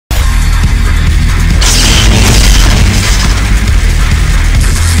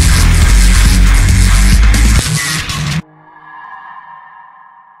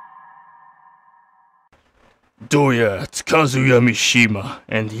Dorya, it's Kazuya Mishima,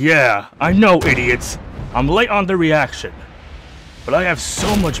 and yeah, I know, idiots, I'm late on the reaction, but I have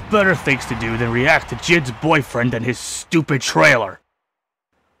so much better things to do than react to Jin's boyfriend and his stupid trailer.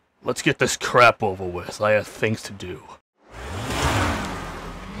 Let's get this crap over with, I have things to do.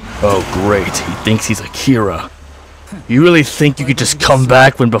 Oh great, he thinks he's Akira. You really think you could just come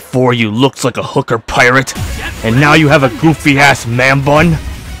back when before you looked like a hooker pirate, and now you have a goofy-ass man bun?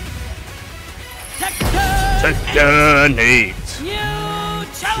 Tekken 8.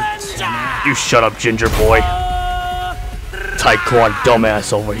 You shut up, ginger boy. Taekwondo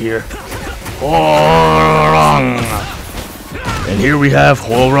dumbass over here. Hwoarang. And here we have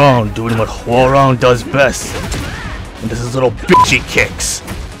Hwoarang doing what Hwoarang does best. And this is little bitchy kicks.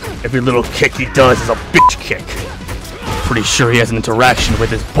 Every little kick he does is a bitch kick. Pretty sure he has an interaction with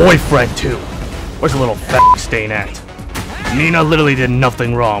his boyfriend too. Where's the little fat stain at? Nina literally did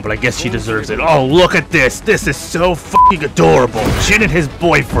nothing wrong, but I guess she deserves it. Oh, look at this! This is so fucking adorable! Jin and his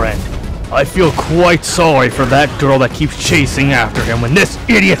boyfriend! I feel quite sorry for that girl that keeps chasing after him when this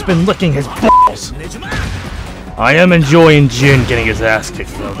idiot's been licking his balls! I am enjoying Jin getting his ass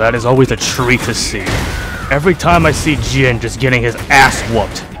kicked though, that is always a treat to see. Every time I see Jin just getting his ass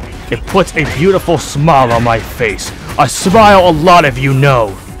whooped, it puts a beautiful smile on my face. A smile a lot of you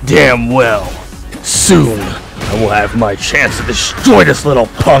know damn well. Soon, I will have my chance to destroy this little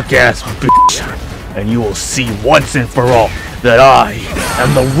punk-ass bitch. And you will see once and for all that I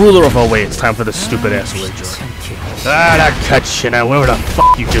am the ruler of... Oh wait, it's time for the stupid-ass wager. Ah, that cut shit out. Whatever the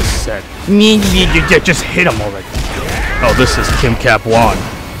fuck you just said. Just hit him already. Oh, this is Kim Cap-Wan.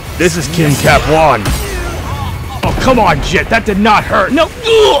 This is Kim Cap-Wan. Oh, come on, Jet. That did not hurt. No.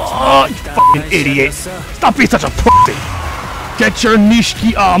 You fucking idiot. Stop being such a pussy. Get your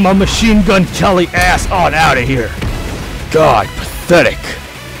Nishiki Ama machine gun Kelly ass on out of here. God, pathetic.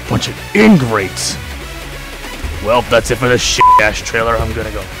 Bunch of ingrates. Well, that's it for this shit ass trailer. I'm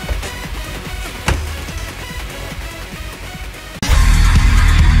gonna go.